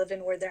world that we live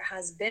in, where there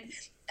has been,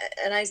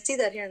 and I see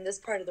that here in this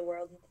part of the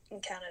world,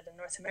 in Canada,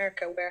 North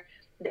America, where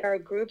there are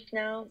groups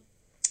now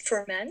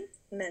for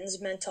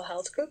men's mental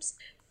health groups,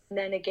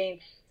 men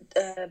against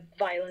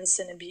violence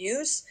and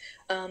abuse,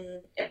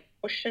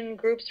 emotion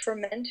groups for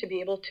men to be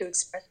able to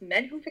express,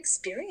 men who've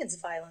experienced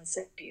violence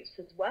and abuse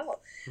as well.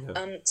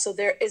 Yeah. So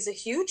there is a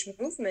huge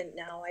movement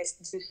now, I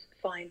do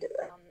find.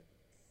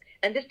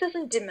 And this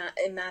doesn't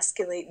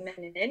emasculate men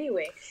in any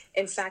way.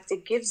 In fact,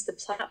 it gives the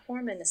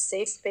platform and a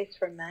safe space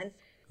for men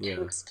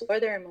to explore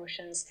their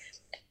emotions.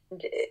 And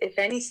if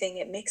anything,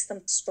 it makes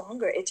them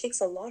stronger. It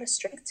takes a lot of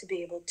strength to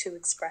be able to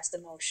express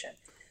emotion.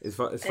 It's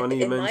funny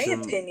you mentioned. In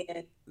my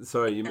opinion.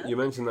 Sorry, you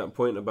mentioned that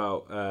point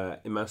about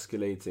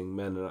emasculating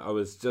men, and I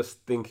was just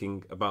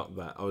thinking about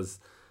that.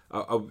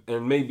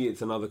 And maybe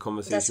it's another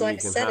conversation we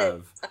can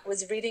have. I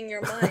was reading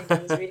your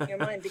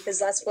mind. Because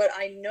that's what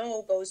I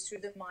know goes through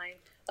the mind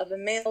of a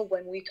male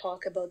when we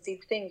talk about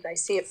these things. I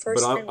see it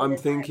first. But I'm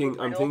thinking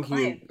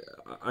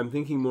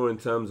more in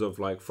terms of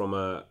like from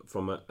a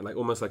like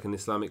almost like an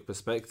Islamic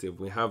perspective.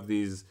 We have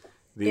these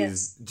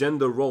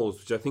gender roles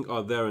which I think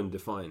are there and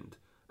defined.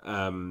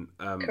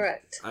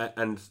 Correct.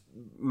 And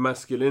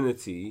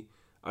masculinity,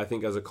 I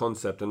think, as a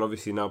concept, and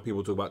obviously now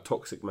people talk about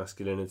toxic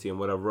masculinity and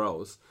whatever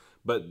else.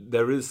 But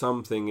there is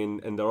something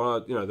and there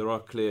are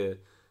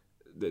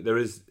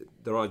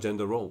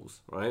gender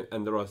roles, right?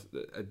 And there are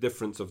a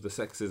difference of the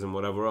sexes and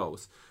whatever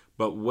else.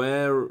 But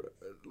where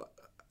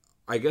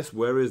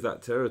is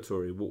that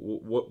territory?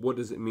 What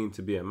does it mean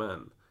to be a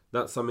man?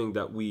 That's something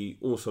that we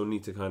also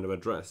need to kind of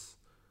address.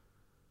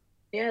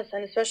 Yes,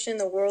 and especially in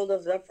the world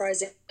of the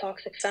uprising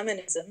toxic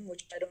feminism,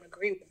 which I don't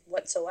agree with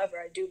whatsoever.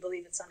 I do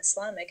believe it's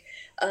un-Islamic.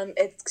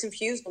 It's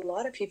confused a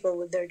lot of people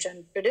with their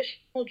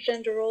traditional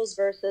gender roles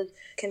versus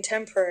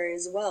contemporary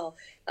as well,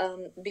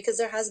 because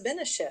there has been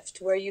a shift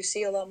where you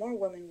see a lot more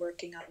women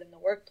working out in the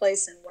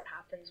workplace and what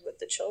happens with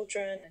the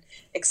children, and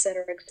et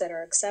cetera, et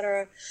cetera, et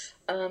cetera.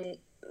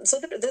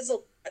 So there's a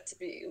lot to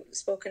be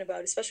spoken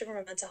about, especially from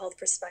a mental health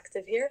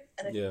perspective here,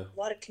 and a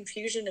lot of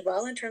confusion as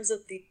well in terms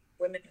of the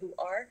women who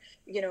are,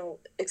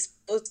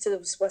 exposed to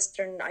this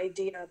Western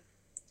idea of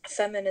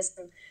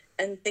feminism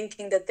and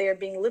thinking that they are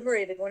being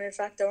liberated when in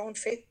fact their own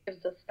faith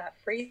gives us that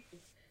freedom.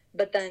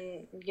 But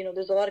then,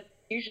 there's a lot of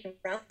confusion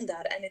around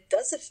that, and it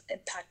does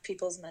impact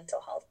people's mental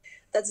health.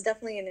 That's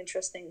definitely an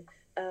interesting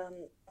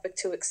topic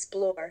to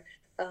explore,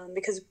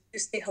 because we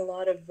see a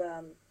lot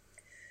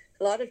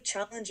of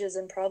challenges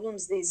and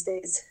problems these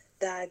days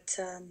that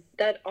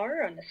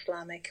are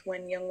un-Islamic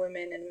when young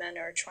women and men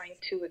are trying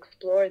to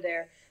explore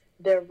their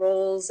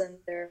roles and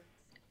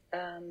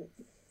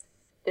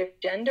their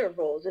gender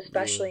roles,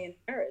 especially in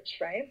marriage,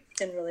 right?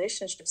 In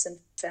relationships and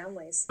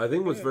families. I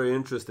think what's very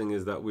interesting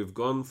is that we've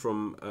gone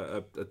from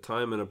a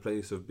time and a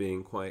place of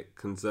being quite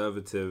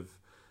conservative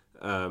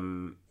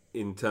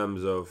in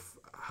terms of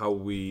how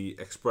we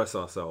express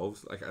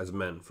ourselves, like as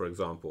men, for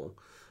example.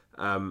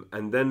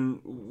 And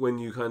then when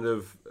you kind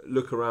of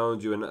look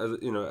around you, and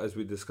as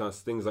we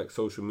discussed, things like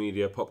social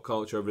media, pop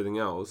culture, everything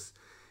else,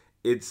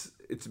 it's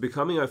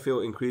becoming, I feel,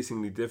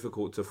 increasingly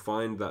difficult to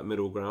find that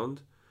middle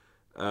ground,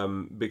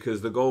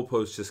 because the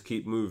goalposts just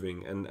keep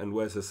moving, and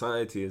where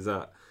society is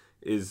at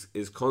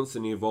is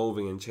constantly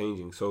evolving and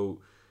changing.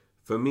 So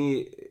for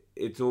me,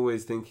 it's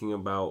always thinking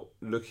about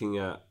looking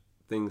at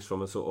things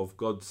from a sort of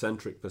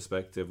God-centric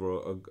perspective,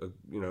 or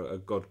a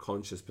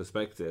God-conscious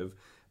perspective,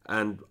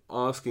 and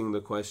asking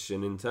the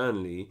question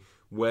internally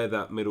where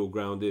that middle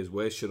ground is.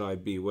 Where should I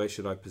be? Where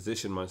should I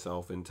position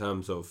myself in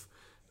terms of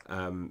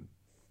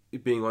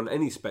being on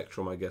any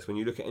spectrum, I guess. When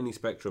you look at any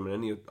spectrum and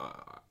any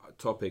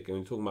topic, and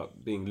you're talking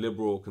about being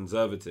liberal or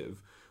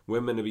conservative,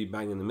 we're meant to be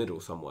bang in the middle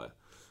somewhere.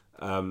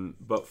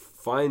 But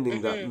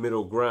finding that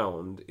middle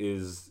ground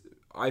is,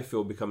 I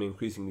feel, becoming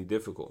increasingly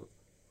difficult.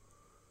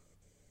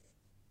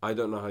 I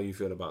don't know how you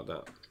feel about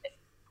that.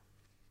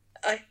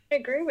 I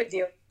agree with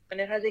you, and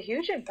it has a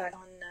huge impact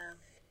on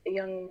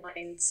young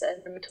minds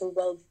and their mental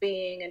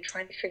well-being, and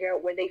trying to figure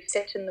out where they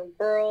fit in the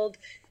world,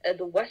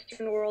 the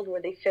Western world,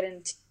 where they fit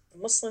into the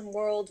Muslim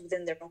world,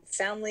 within their own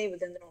family,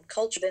 within their own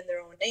culture, within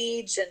their own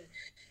age,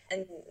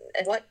 and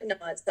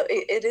whatnot. So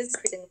it is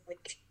increasingly,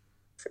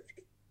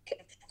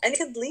 and it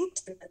could lead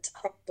to mental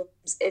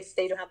problems if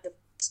they don't have the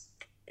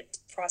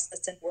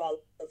process and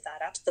all of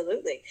that.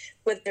 Absolutely,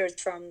 whether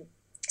it's from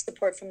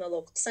support from the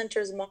local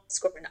centers,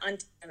 mosque, or an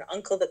aunt and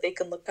uncle that they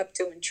can look up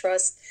to and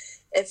trust.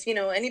 If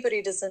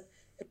anybody doesn't,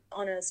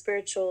 on a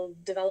spiritual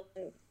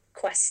development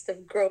quest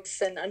of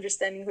growth and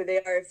understanding who they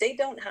are, if they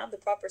don't have the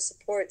proper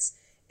supports,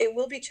 it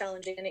will be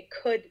challenging, and it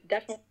could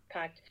definitely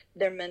impact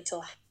their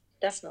mental health.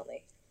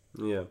 Definitely.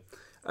 Yeah.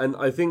 And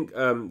I think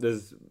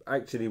there's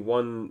actually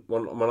one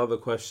other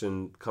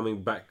question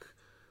coming back,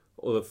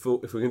 if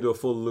we can do a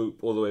full loop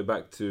all the way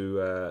back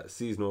to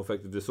seasonal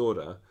affective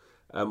disorder.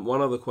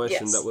 One other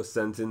question that was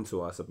sent in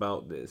to us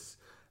about this.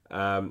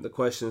 The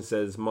question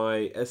says,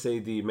 my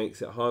SAD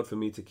makes it hard for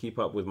me to keep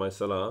up with my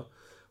salah,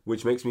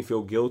 which makes me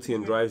feel guilty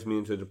and drives me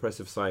into a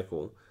depressive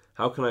cycle.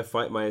 How can I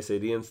fight my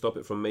SAD and stop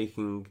it from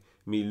making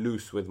me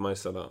loose with my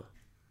salah?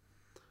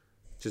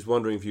 Just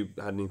wondering if you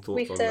had any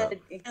thoughts on that.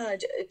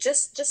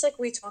 Just like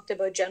we talked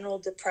about general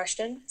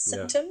depression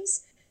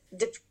symptoms,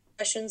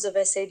 depressions of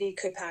SAD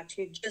could impact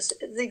you just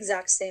the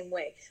exact same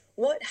way.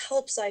 What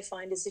helps, I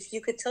find, is if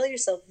you could tell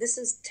yourself, this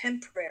is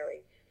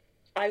temporary.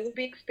 I will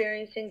be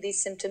experiencing these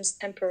symptoms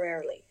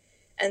temporarily.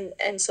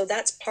 And so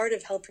that's part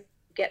of helping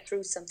get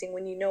through something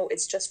when you know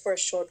it's just for a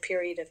short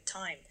period of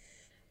time.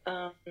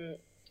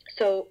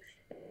 So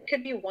it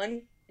could be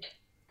one,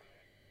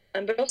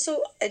 but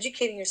also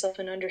educating yourself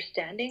and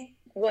understanding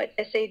what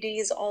SAD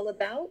is all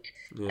about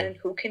and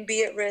who can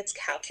be at risk,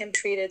 how can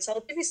treat it. So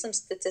I'll give you some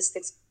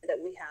statistics that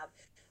we have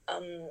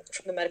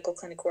from the medical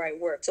clinic where I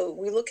work. So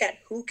we look at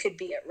who could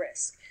be at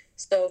risk.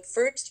 So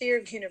first year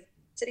of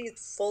university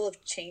is full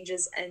of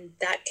changes, and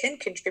that can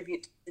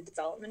contribute to the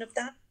development of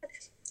that.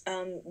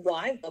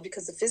 Why? Well,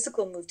 because the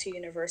physical move to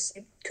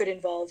university could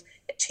involve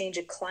a change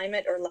of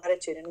climate or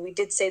latitude. And we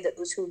did say that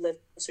those who live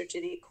closer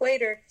to the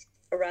equator,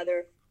 or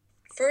rather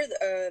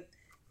further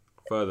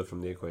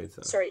from the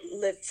equator.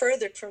 Live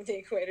further from the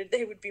equator,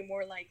 they would be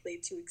more likely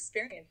to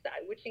experience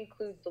that, which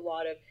includes a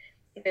lot of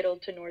middle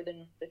to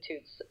northern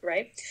latitudes,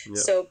 right? Yep.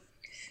 So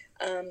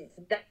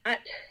that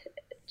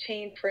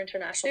change for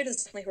international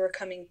students who are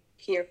coming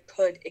here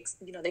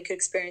they could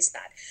experience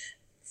that.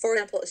 For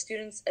example, a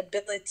student's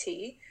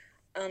ability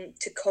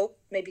to cope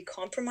may be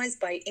compromised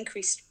by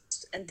increased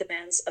and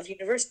demands of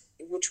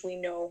university, which we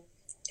know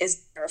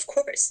is there, of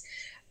course.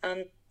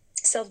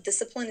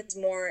 Self-discipline is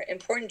more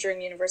important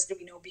during university,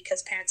 we know,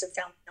 because parents and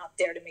family are not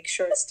there to make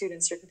sure that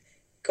students are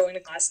going to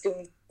class,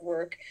 doing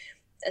work.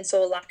 And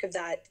so a lack of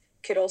that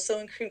could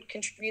also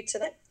contribute to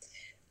that.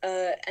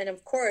 And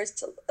of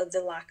course,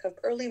 the lack of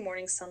early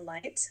morning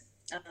sunlight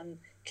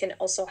can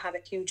also have a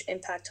huge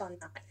impact on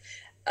that.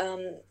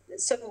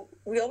 So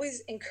we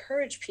always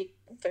encourage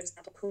people, for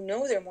example, who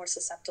know they're more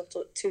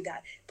susceptible to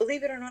that.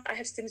 Believe it or not, I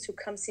have students who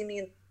come see me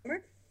in the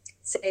summer,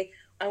 say,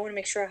 I want to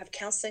make sure I have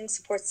counseling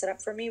support set up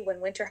for me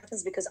when winter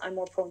happens because I'm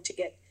more prone to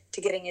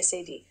getting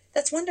SAD.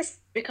 That's wonderful.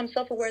 Become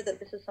self-aware that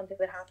this is something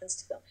that happens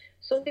to them.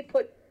 So they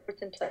put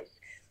supports in place.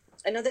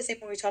 Another thing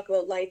when we talk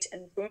about light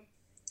and room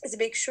is to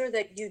make sure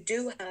that you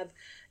do have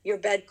your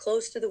bed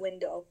close to the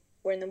window,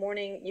 where in the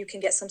morning you can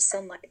get some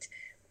sunlight.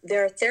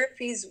 There are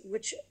therapies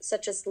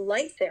such as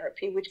light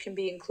therapy, which can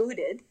be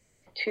included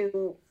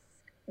to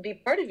be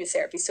part of your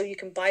therapy. So you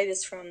can buy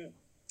this from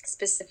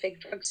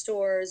specific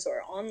drugstores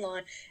or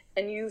online,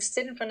 and you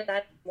sit in front of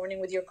that in the morning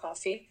with your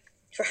coffee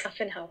for half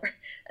an hour,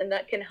 and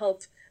that can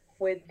help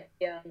with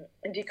a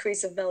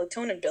decrease of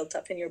melatonin built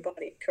up in your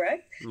body,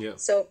 correct? Yeah.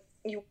 So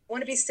you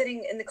want to be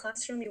sitting in the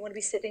classroom, you want to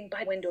be sitting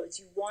by windows,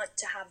 you want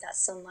to have that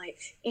sunlight.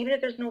 Even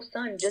if there's no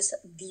sun, just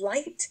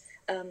light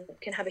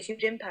can have a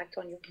huge impact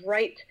on you.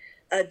 Bright,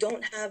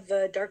 don't have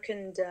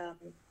darkened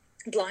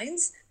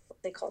blinds,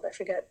 what they call it, I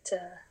forget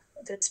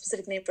the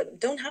specific name for them.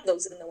 Don't have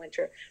those in the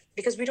winter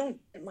because we don't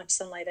get much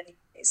sunlight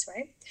anyways,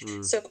 right?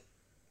 So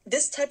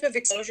this type of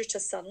exposure to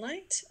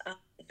sunlight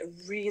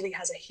really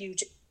has a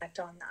huge impact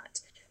on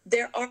that.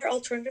 There are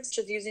alternatives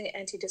to using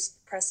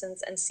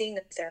antidepressants and seeing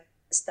a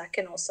therapist that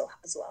can also help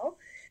as well.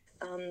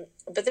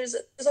 But there's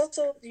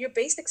also your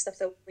basic stuff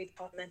that we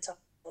call mental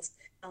health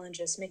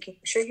challenges, making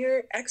sure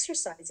you're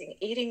exercising,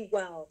 eating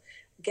well,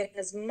 getting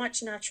as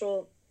much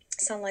natural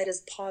sunlight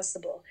as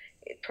possible.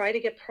 Try to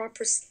get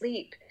proper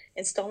sleep,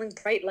 installing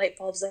bright light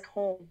bulbs at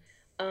home,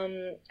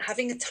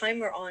 having a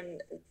timer on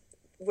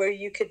where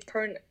you could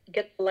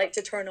get the light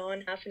to turn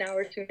on half an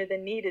hour sooner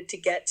than needed to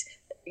get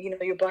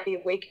your body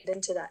awakened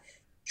into that.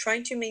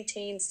 Trying to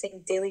maintain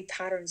same daily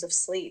patterns of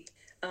sleep.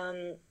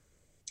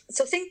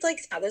 So things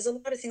like that. There's a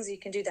lot of things that you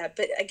can do that.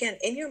 But again,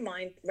 in your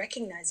mind,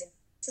 recognizing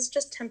this is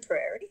just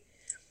temporary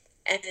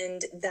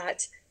and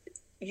that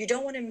you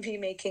don't want to be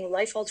making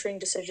life-altering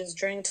decisions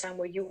during a time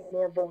where you are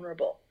more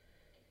vulnerable.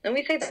 And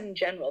we say that in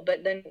general,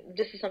 but then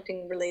this is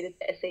something related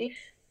to SAE.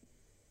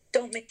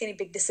 Don't make any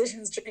big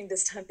decisions during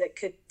this time that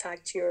could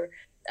impact your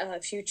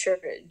future,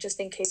 just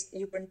in case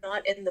you were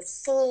not in the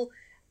full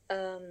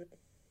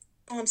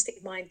calm state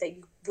of mind that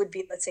you would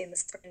be, let's say, in the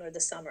spring or the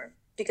summer,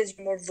 because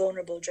you're more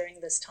vulnerable during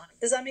this time.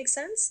 Does that make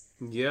sense?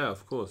 Yeah,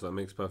 of course. That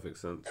makes perfect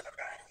sense.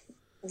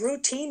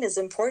 Routine is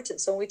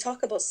important. So when we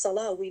talk about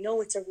salah, we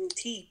know it's a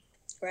routine,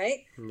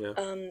 right? Yeah.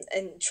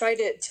 And try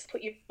to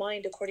put your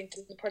mind according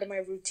to this part of my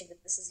routine.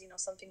 This is,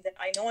 something that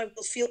I know I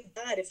will feel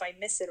bad if I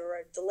miss it or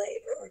I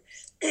delay or,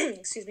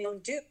 excuse me,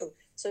 don't do.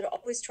 So to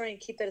always try and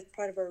keep that as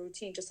part of our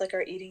routine, just like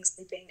our eating,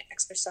 sleeping,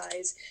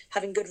 exercise,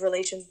 having good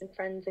relations and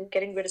friends, and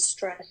getting rid of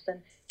stress,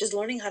 and just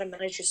learning how to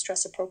manage your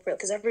stress appropriately,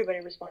 because everybody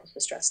responds to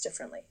stress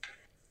differently.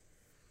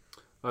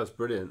 That's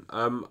brilliant.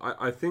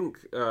 I think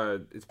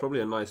it's probably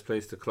a nice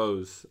place to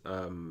close.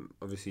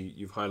 Obviously,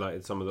 you've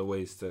highlighted some of the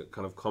ways to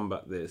kind of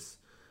combat this.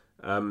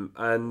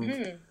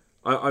 It's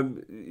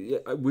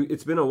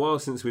been a while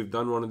since we've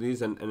done one of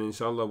these, and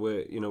inshallah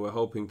we're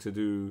hoping to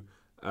do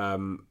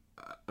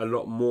a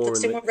lot more. Let's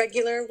do more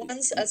regular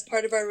ones as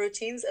part of our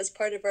routines, as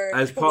part of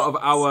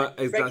our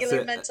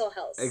regular mental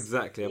health.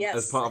 Exactly. Yes.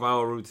 As part of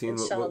our routine,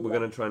 we're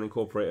going to try and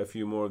incorporate a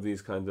few more of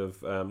these kind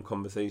of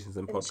conversations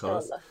and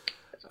podcasts.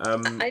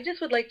 I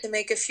just would like to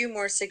make a few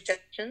more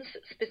suggestions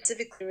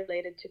specifically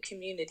related to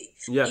community.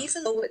 Yeah.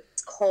 Even though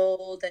it's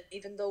cold and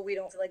even though we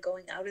don't feel like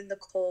going out in the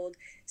cold,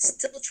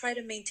 still try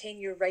to maintain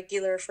your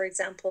regular, for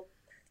example,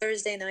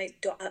 Thursday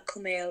night Dua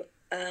Kumail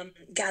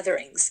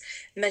gatherings,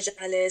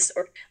 majalis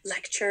or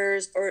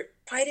lectures, or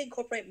try to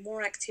incorporate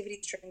more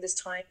activities during this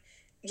time.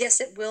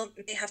 Yes, it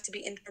may have to be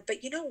indoor,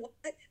 but you know what?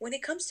 When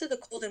it comes to the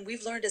cold, and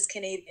we've learned as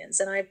Canadians,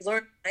 and I've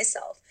learned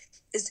myself,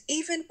 is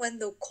even when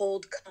the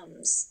cold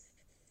comes,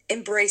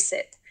 embrace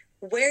it.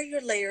 Wear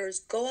your layers,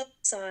 go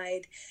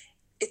outside.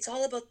 It's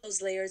all about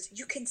those layers.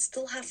 You can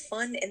still have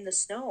fun in the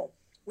snow.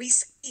 We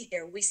ski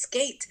here, we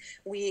skate,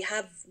 we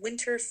have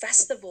winter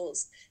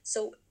festivals.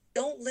 So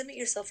don't limit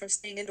yourself from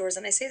staying indoors.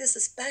 And I say this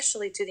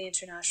especially to the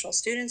international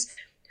students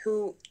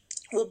who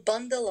will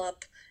bundle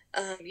up,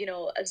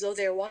 as though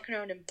they're walking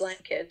around in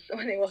blankets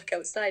when they walk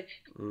outside.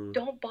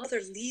 Don't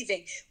bother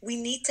leaving. We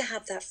need to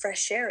have that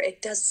fresh air.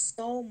 It does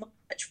so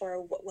much for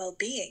our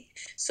well-being.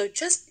 So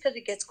just because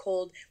it gets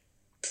cold,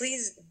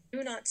 please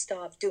do not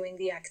stop doing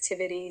the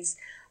activities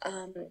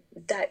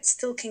that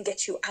still can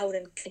get you out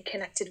and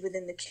connected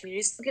within the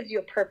community. Still gives you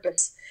a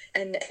purpose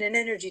and an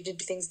energy to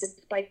do things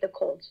despite the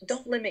cold. So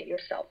don't limit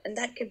yourself. And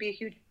that can be a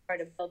huge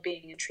part of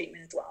well-being and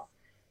treatment as well.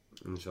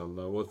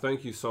 Inshallah. Well,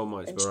 thank you so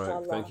much,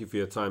 Barak. Thank you for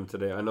your time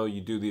today. I know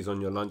you do these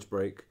on your lunch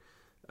break,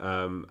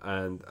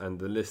 and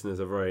the listeners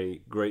are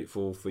very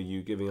grateful for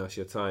you giving us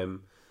your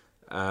time.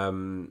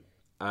 And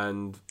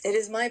it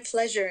is my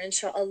pleasure,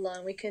 inshallah,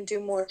 and we can do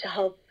more to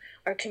help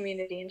our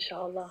community,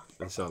 inshallah.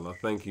 Inshallah.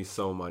 Thank you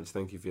so much.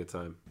 Thank you for your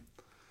time.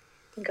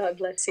 God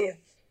bless you.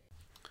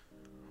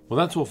 Well,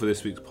 that's all for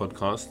this week's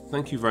podcast.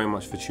 Thank you very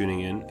much for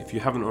tuning in. If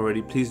you haven't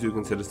already, please do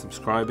consider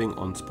subscribing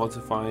on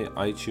Spotify,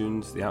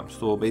 iTunes, the App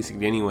Store,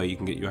 basically anywhere you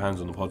can get your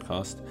hands on the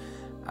podcast.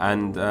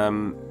 And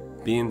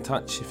be in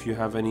touch if you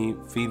have any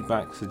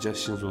feedback,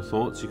 suggestions or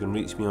thoughts. You can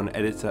reach me on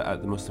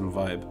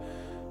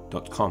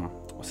editor@themuslimvibe.com.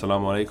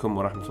 Assalamu alaikum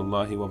wa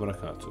rahmatullahi wa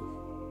barakatuh.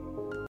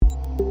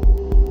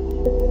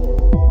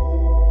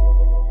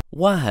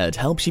 Wahed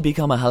helps you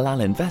become a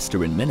halal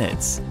investor in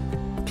minutes.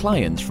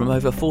 Clients from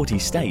over 40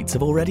 states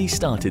have already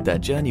started their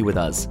journey with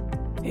us.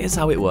 Here's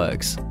how it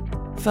works.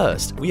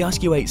 First, we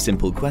ask you 8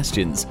 simple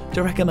questions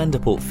to recommend a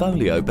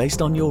portfolio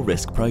based on your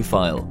risk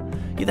profile.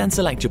 You then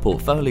select your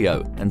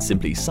portfolio and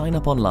simply sign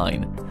up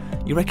online.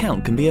 Your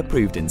account can be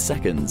approved in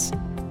seconds.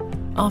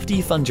 After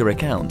you fund your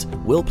account,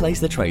 we'll place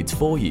the trades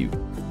for you.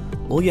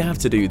 All you have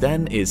to do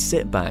then is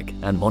sit back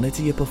and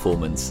monitor your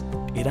performance.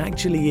 It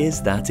actually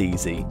is that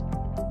easy.